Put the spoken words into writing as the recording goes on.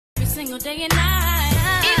single day and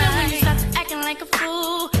night. Even when you start to acting like a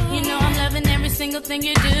fool, you know I'm loving every single thing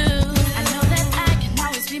you do. I know that I can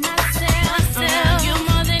always be myself. Around you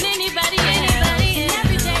more than anybody else. And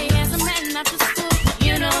every day as I'm heading after school,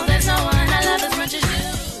 you know there's no one I love as much as you.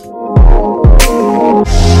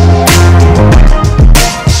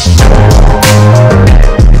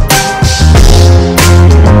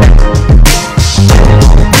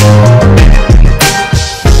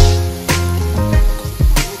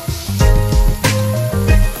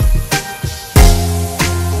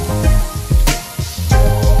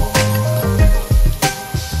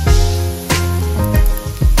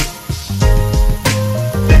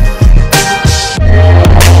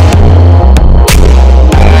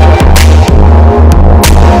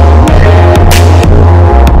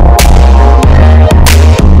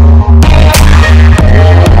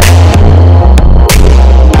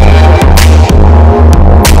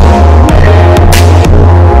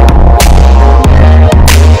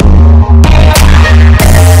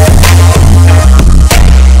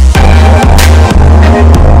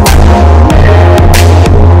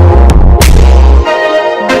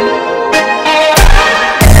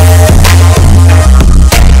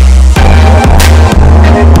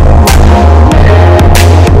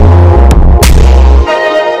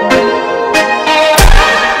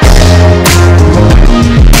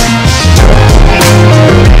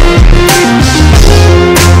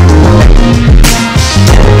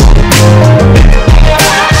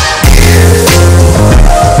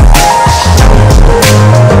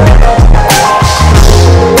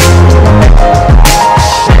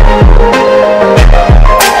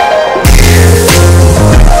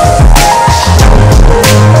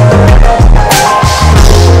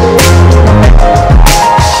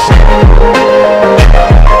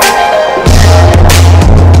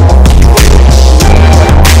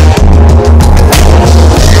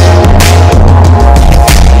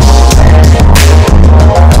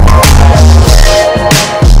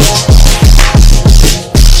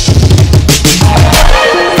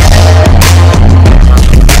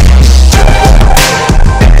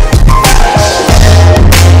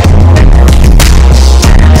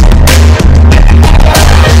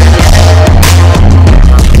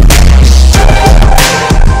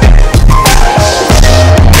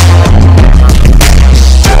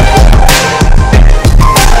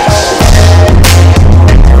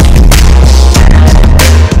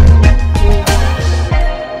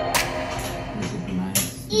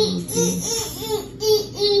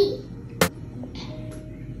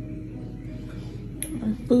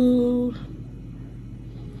 My food,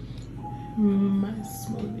 my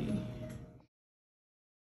smoothie.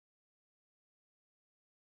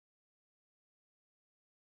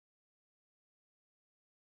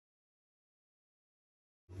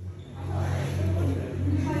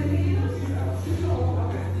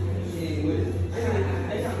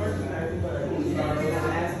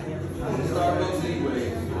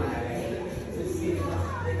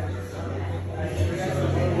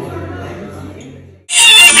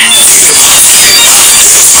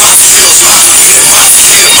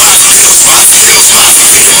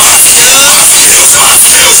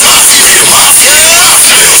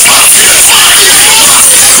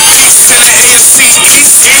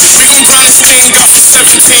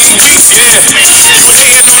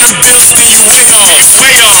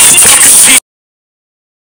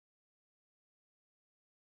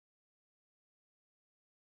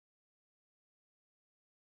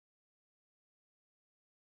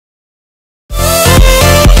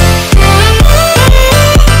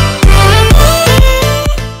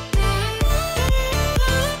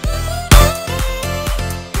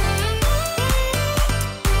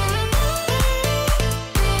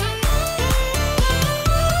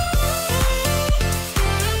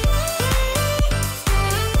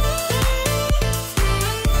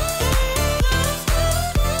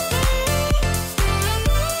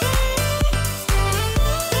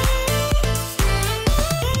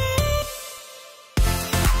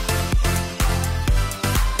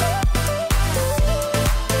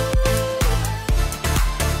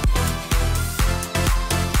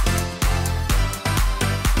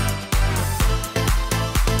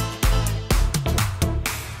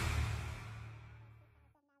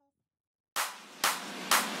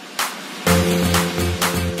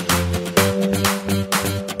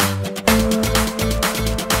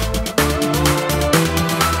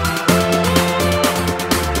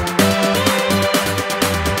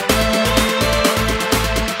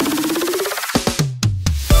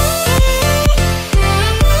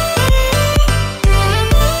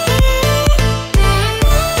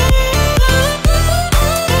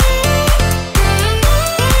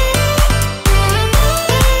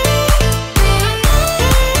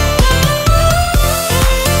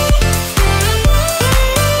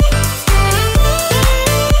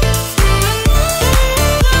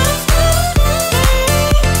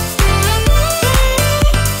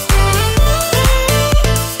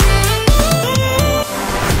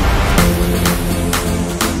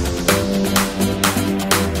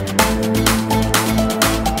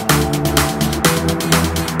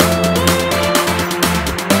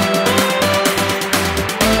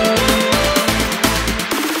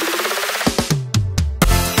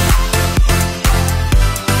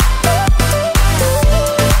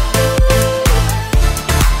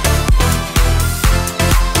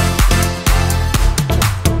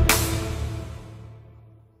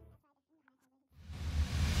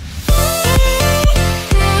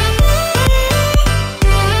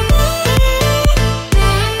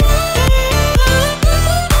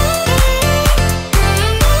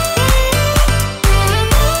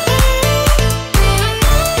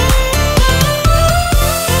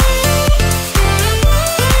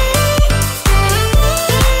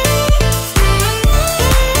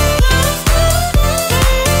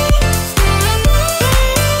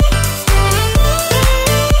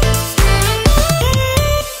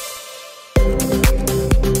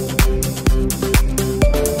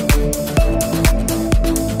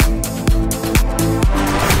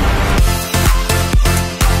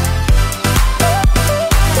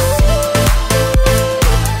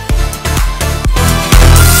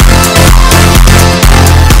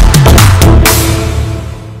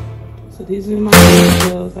 seasoning my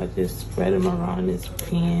oxtails. I just spread them around this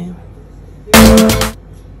pan.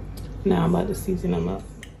 Now I'm about to season them up.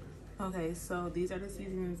 Okay, so these are the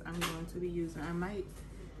seasonings I'm going to be using. I might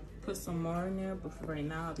put some more in there, but for right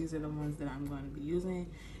now, these are the ones that I'm going to be using.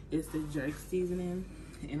 It's the jerk seasoning,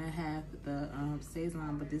 and I have the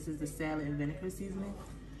Szechuan, but this is the salad and vinegar seasoning.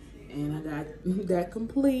 And I got that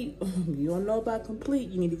complete. You don't know about complete,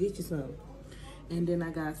 you need to get you some. And then I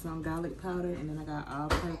got some garlic powder, and then I got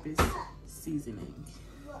all-purpose seasoning.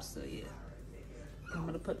 So yeah, I'm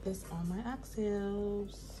gonna put this on my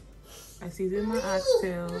oxtails. I seasoned my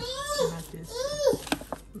oxtails, and I just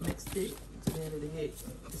mixed it together to get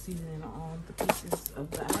the seasoning on the pieces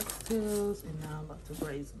of the oxtails, and now I'm about to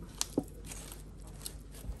braise them.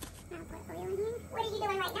 What are you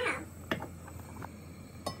doing right now?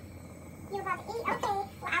 You're about to eat? Okay. Well,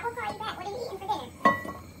 I will call you back. What are you eating for dinner?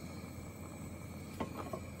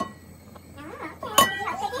 Oh, okay. You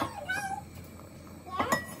have chicken? Yeah?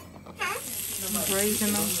 Huh?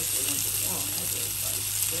 Braising them.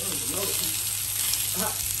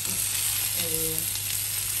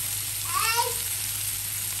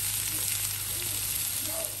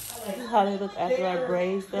 This is how they look after I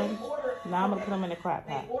braise them. Now I'm gonna put them in the crock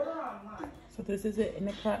pot. So this is it in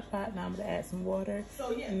the crock pot. Now I'm gonna add some water,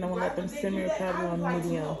 and I'm gonna let them simmer probably on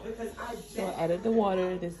medium. So I added the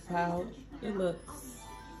water. This is how it looks.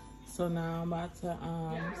 So now I'm about to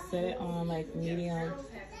set it on like medium.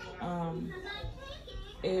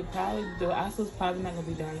 The oxtails probably not gonna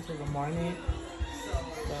be done until the morning.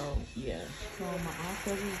 So yeah. So my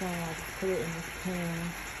oxtails is done. I just put it in this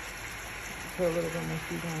pan. Put a little bit more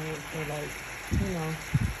seasoning on it so, like, you know,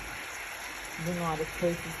 bring all the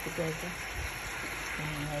places together. And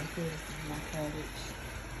right here, this is my cabbage.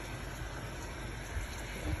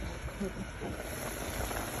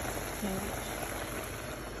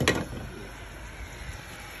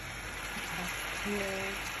 Here,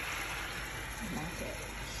 my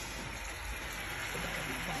cabbage.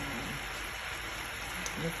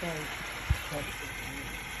 Look at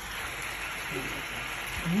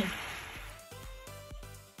it.